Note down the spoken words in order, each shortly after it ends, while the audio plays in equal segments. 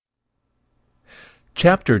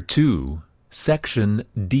Chapter 2, Section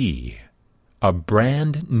D, A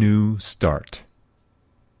Brand New Start.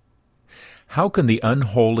 How can the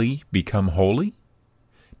unholy become holy?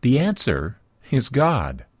 The answer is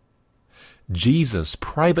God. Jesus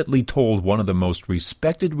privately told one of the most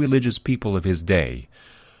respected religious people of his day,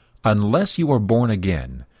 "Unless you are born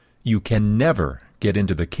again, you can never get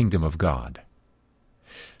into the kingdom of God."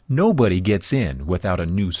 Nobody gets in without a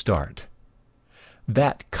new start.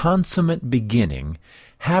 That consummate beginning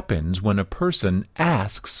happens when a person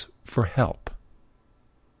asks for help.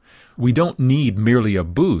 We don't need merely a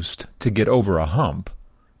boost to get over a hump,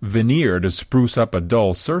 veneer to spruce up a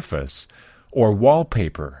dull surface, or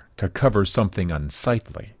wallpaper to cover something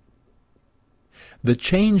unsightly. The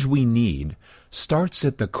change we need starts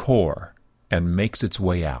at the core and makes its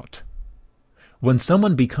way out. When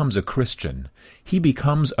someone becomes a Christian, he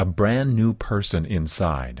becomes a brand new person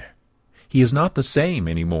inside. He is not the same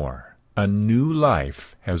anymore. A new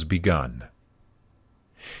life has begun.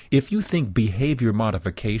 If you think behavior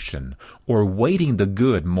modification, or weighting the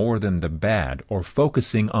good more than the bad, or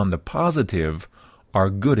focusing on the positive are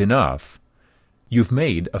good enough, you've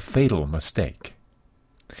made a fatal mistake.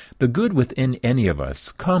 The good within any of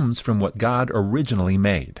us comes from what God originally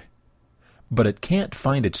made. But it can't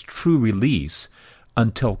find its true release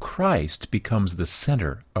until Christ becomes the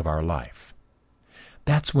center of our life.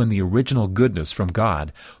 That's when the original goodness from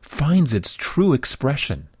God finds its true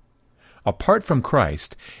expression. Apart from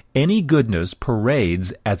Christ, any goodness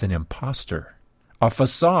parades as an impostor, a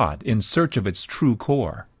facade in search of its true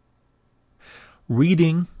core.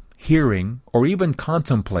 Reading, hearing, or even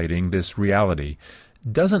contemplating this reality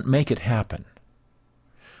doesn't make it happen.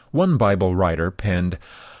 One Bible writer penned,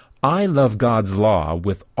 "I love God's law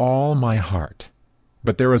with all my heart,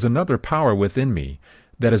 but there is another power within me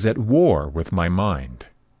that is at war with my mind.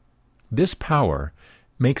 This power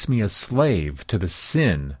makes me a slave to the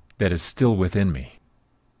sin that is still within me."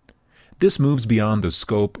 This moves beyond the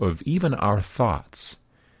scope of even our thoughts.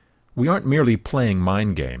 We aren't merely playing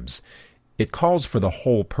mind games. It calls for the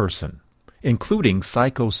whole person, including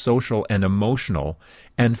psychosocial and emotional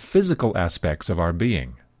and physical aspects of our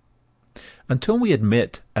being. Until we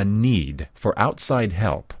admit a need for outside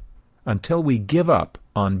help, until we give up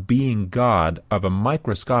on being God of a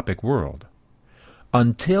microscopic world,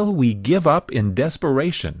 until we give up in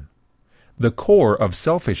desperation, the core of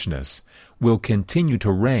selfishness will continue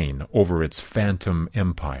to reign over its phantom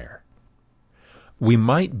empire. We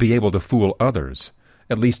might be able to fool others,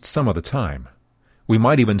 at least some of the time. We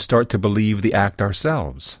might even start to believe the act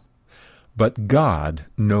ourselves. But God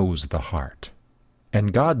knows the heart.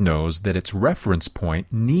 And God knows that its reference point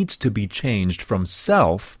needs to be changed from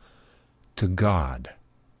self to God.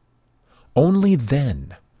 Only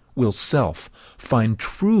then will self find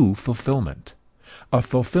true fulfillment, a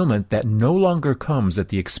fulfillment that no longer comes at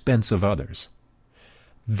the expense of others.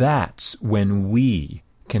 That's when we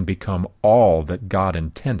can become all that God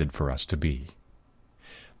intended for us to be.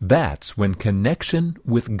 That's when connection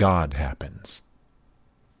with God happens.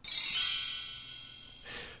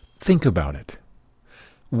 Think about it.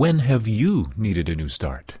 When have you needed a new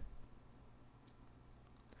start?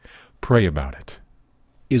 Pray about it.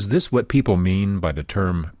 Is this what people mean by the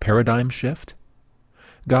term paradigm shift?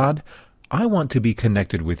 God, I want to be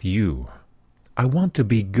connected with you. I want to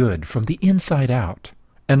be good from the inside out,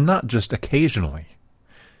 and not just occasionally.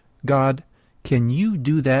 God, can you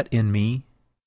do that in me